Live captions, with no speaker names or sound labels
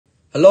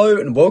Hello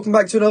and welcome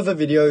back to another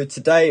video.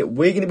 Today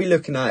we're going to be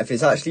looking at if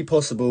it's actually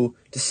possible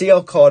to see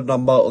our card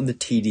number on the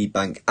TD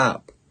Bank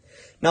app.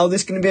 Now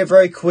this is going to be a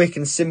very quick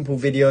and simple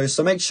video,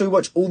 so make sure you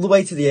watch all the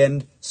way to the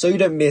end so you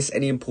don't miss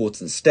any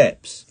important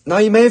steps. Now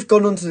you may have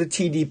gone onto the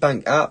TD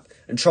Bank app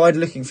and tried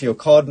looking for your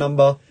card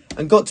number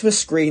and got to a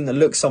screen that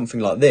looks something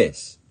like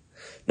this.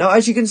 Now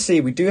as you can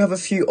see, we do have a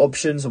few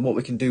options on what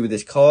we can do with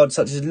this card,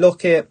 such as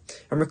lock it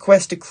and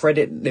request a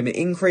credit limit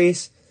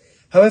increase.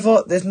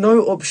 However, there's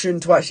no option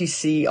to actually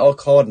see our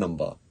card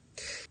number.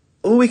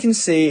 All we can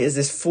see is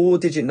this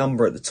 4-digit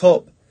number at the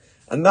top,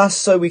 and that's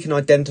so we can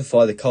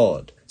identify the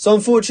card. So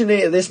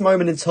unfortunately, at this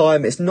moment in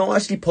time, it's not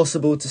actually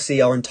possible to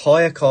see our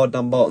entire card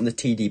number on the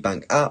TD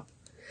Bank app,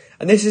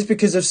 and this is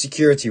because of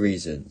security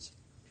reasons.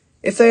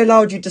 If they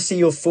allowed you to see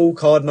your full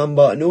card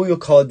number and all your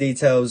card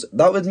details,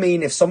 that would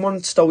mean if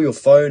someone stole your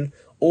phone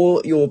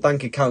or your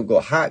bank account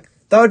got hacked,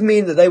 that would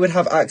mean that they would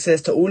have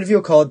access to all of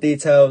your card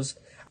details,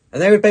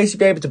 and they would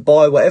basically be able to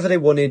buy whatever they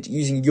wanted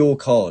using your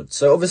card.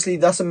 So obviously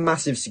that's a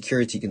massive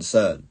security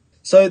concern.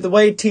 So the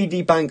way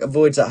TD Bank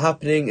avoids that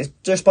happening is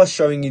just by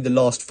showing you the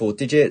last 4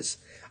 digits.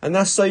 And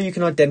that's so you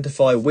can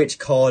identify which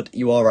card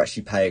you are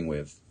actually paying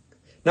with.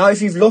 Now if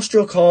you've lost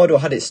your card or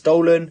had it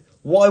stolen,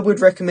 what I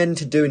would recommend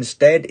to do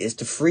instead is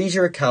to freeze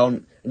your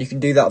account. And you can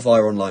do that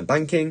via online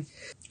banking.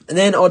 And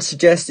then I'd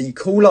suggest that you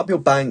call up your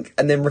bank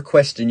and then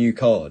request a new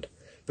card,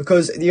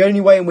 because the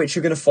only way in which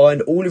you're going to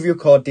find all of your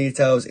card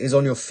details is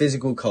on your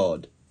physical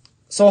card.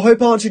 So I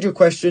hope I answered your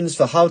questions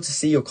for how to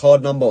see your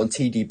card number on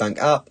TD Bank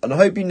app, and I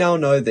hope you now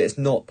know that it's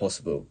not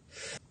possible.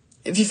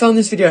 If you found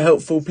this video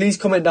helpful, please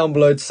comment down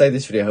below to say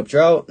this video helped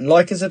you out, and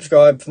like and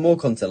subscribe for more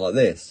content like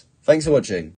this. Thanks for watching.